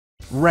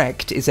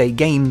Rekt is a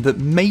game that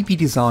may be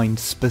designed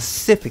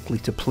specifically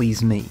to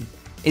please me.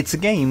 It's a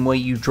game where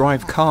you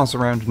drive cars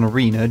around an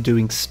arena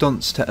doing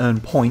stunts to earn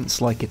points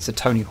like it's a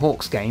Tony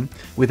Hawk's game,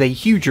 with a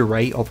huge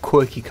array of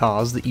quirky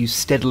cars that you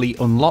steadily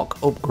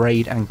unlock,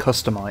 upgrade and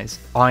customise.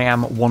 I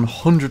am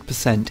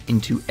 100%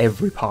 into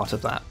every part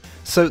of that.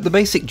 So the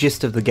basic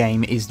gist of the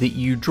game is that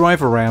you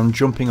drive around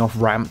jumping off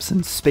ramps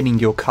and spinning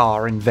your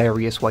car in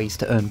various ways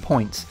to earn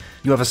points.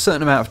 You have a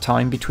certain amount of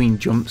time between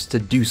jumps to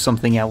do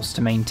something else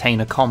to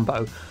maintain a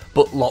combo,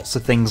 but lots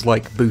of things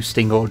like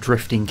boosting or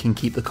drifting can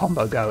keep the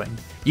combo going.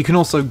 You can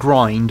also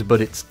grind,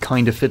 but it's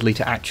kind of fiddly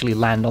to actually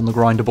land on the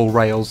grindable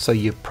rails, so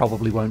you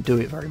probably won't do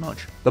it very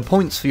much. The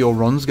points for your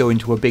runs go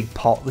into a big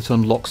pot that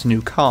unlocks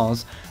new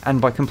cars,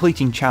 and by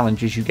completing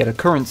challenges you get a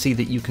currency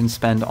that you can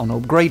spend on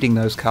upgrading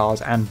those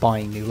cars and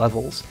buying new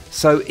levels.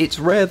 So it's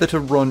rare that a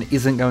run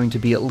isn't going to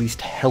be at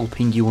least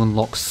helping you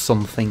unlock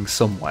something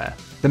somewhere.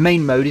 The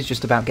main mode is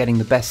just about getting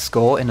the best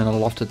score in an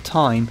allotted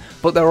time,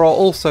 but there are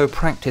also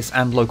practice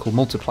and local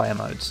multiplayer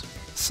modes.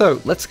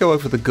 So let's go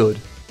over the good.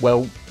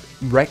 Well,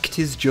 Rekt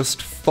is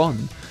just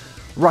fun.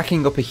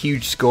 Racking up a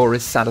huge score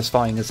is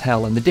satisfying as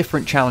hell, and the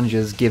different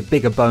challenges give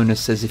bigger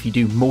bonuses if you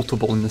do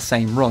multiple in the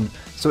same run,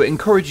 so it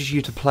encourages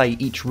you to play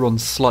each run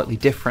slightly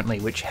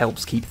differently, which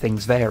helps keep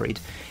things varied,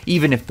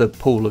 even if the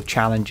pool of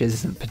challenges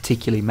isn't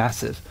particularly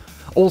massive.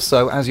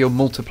 Also, as your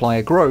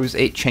multiplier grows,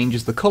 it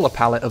changes the colour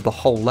palette of the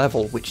whole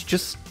level, which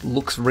just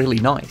looks really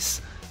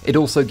nice. It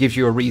also gives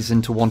you a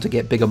reason to want to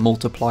get bigger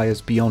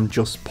multipliers beyond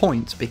just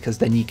points, because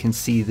then you can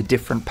see the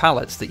different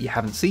palettes that you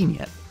haven't seen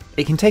yet.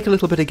 It can take a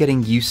little bit of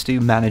getting used to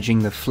managing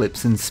the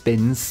flips and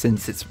spins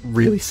since it's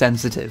really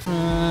sensitive.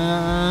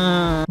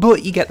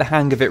 But you get the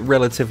hang of it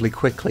relatively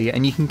quickly,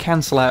 and you can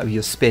cancel out of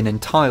your spin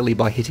entirely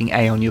by hitting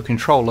A on your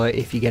controller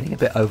if you're getting a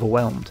bit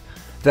overwhelmed.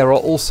 There are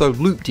also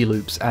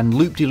loop-de-loops, and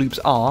loop-de-loops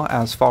are,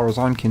 as far as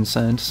I'm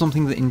concerned,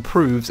 something that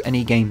improves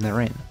any game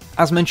they're in.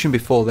 As mentioned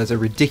before, there's a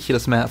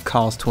ridiculous amount of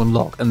cars to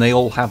unlock, and they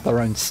all have their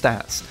own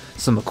stats.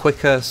 Some are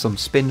quicker, some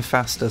spin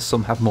faster,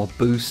 some have more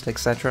boost,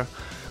 etc.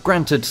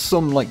 Granted,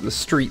 some like the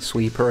Street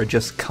Sweeper are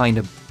just kind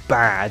of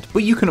bad,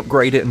 but you can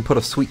upgrade it and put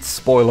a sweet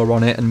spoiler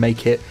on it and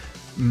make it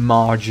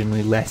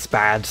marginally less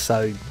bad,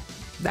 so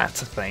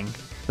that's a thing.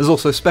 There's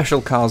also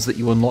special cars that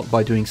you unlock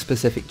by doing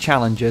specific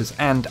challenges,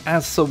 and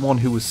as someone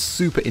who was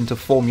super into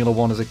Formula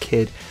 1 as a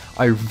kid,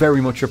 I very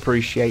much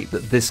appreciate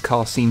that this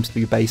car seems to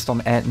be based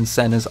on Ayrton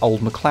Senna's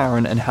old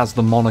McLaren and has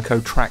the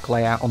Monaco track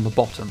layout on the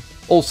bottom.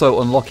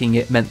 Also, unlocking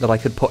it meant that I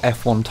could put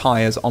F1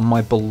 tyres on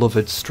my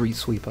beloved Street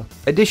Sweeper.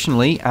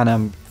 Additionally, and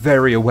I'm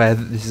very aware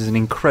that this is an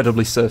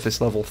incredibly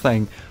surface level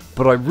thing,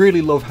 but I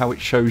really love how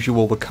it shows you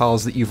all the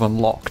cars that you've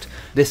unlocked.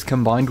 This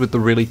combined with the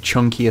really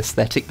chunky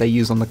aesthetic they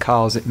use on the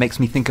cars, it makes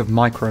me think of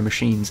Micro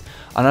Machines,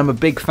 and I'm a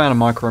big fan of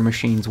Micro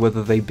Machines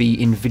whether they be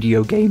in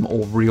video game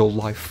or real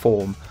life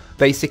form.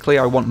 Basically,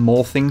 I want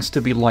more things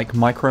to be like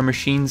Micro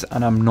Machines,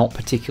 and I'm not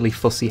particularly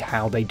fussy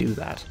how they do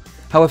that.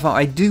 However,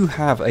 I do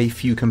have a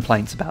few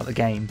complaints about the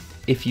game.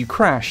 If you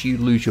crash, you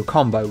lose your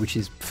combo, which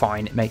is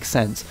fine, it makes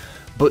sense,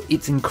 but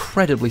it's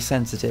incredibly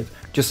sensitive.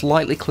 Just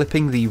lightly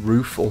clipping the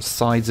roof or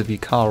sides of your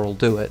car will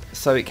do it,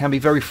 so it can be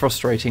very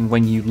frustrating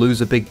when you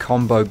lose a big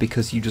combo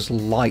because you just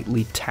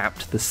lightly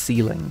tapped the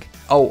ceiling.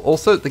 Oh,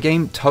 also, the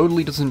game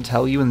totally doesn't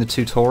tell you in the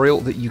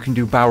tutorial that you can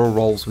do barrel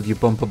rolls with your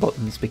bumper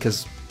buttons,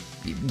 because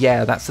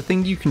yeah, that's the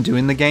thing you can do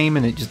in the game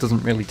and it just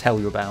doesn't really tell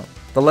you about.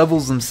 The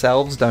levels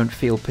themselves don't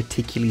feel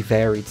particularly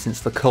varied since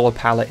the colour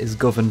palette is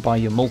governed by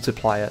your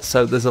multiplier,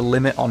 so there's a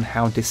limit on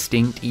how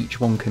distinct each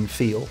one can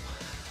feel.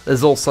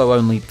 There's also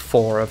only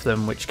 4 of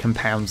them, which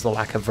compounds the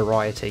lack of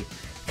variety.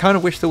 Kinda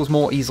wish there was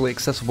more easily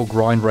accessible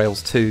grind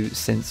rails too,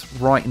 since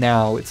right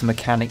now it's a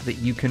mechanic that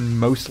you can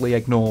mostly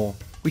ignore.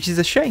 Which is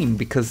a shame,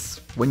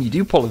 because when you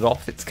do pull it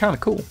off, it's kinda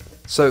cool.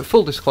 So,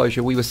 full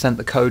disclosure, we were sent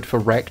the code for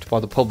Rekt by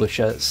the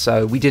publisher,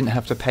 so we didn't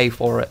have to pay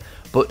for it,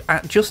 but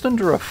at just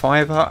under a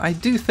 $5, I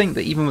do think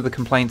that even with the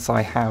complaints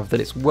I have, that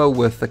it's well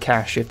worth the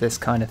cash if this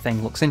kind of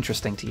thing looks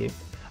interesting to you.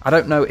 I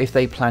don't know if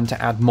they plan to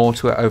add more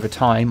to it over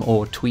time,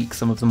 or tweak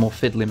some of the more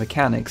fiddly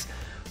mechanics,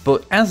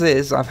 but as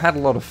is, I've had a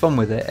lot of fun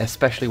with it,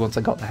 especially once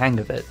I got the hang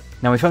of it.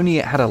 Now, if only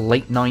it had a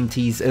late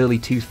 90s, early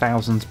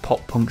 2000s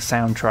pop-punk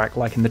soundtrack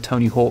like in the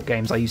Tony Hawk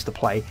games I used to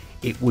play,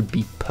 it would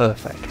be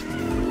perfect.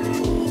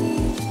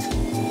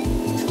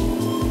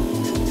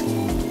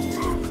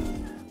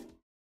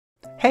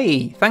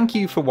 Hey, thank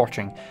you for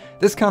watching.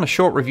 This kind of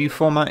short review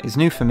format is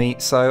new for me,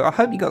 so I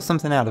hope you got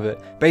something out of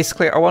it.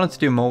 Basically, I wanted to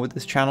do more with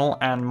this channel,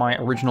 and my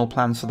original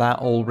plans for that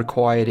all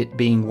required it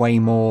being way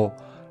more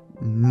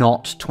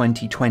not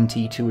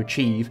 2020 to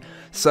achieve,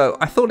 so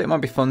I thought it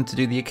might be fun to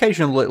do the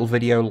occasional little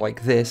video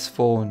like this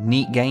for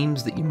neat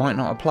games that you might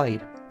not have played.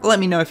 Let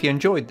me know if you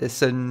enjoyed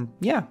this, and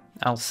yeah,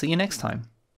 I'll see you next time.